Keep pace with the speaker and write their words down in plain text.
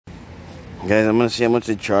Guys, I'm gonna see how much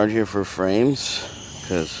they charge here for frames,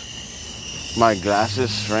 because my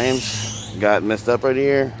glasses frames got messed up right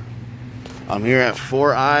here. I'm here at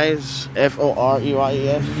Four Eyes,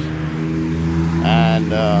 F-O-R-E-Y-E-S,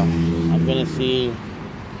 and I'm gonna see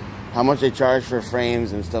how much they charge for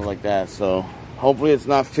frames and stuff like that. So hopefully it's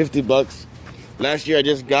not 50 bucks. Last year I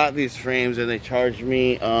just got these frames and they charged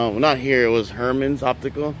me, not here, it was Herman's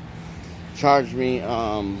Optical. Charged me,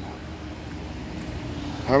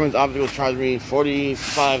 Herman's Optical charged me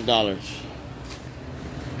 $45.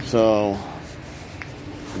 So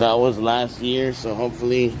that was last year, so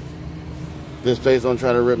hopefully this place don't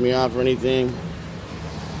try to rip me off or anything.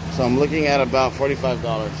 So I'm looking at about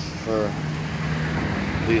 $45 for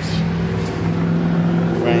these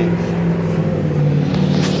frames.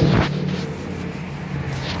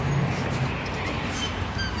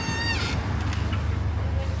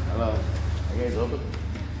 Hello, are you guys open?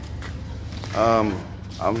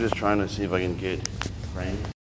 I'm just trying to see if I can get frames.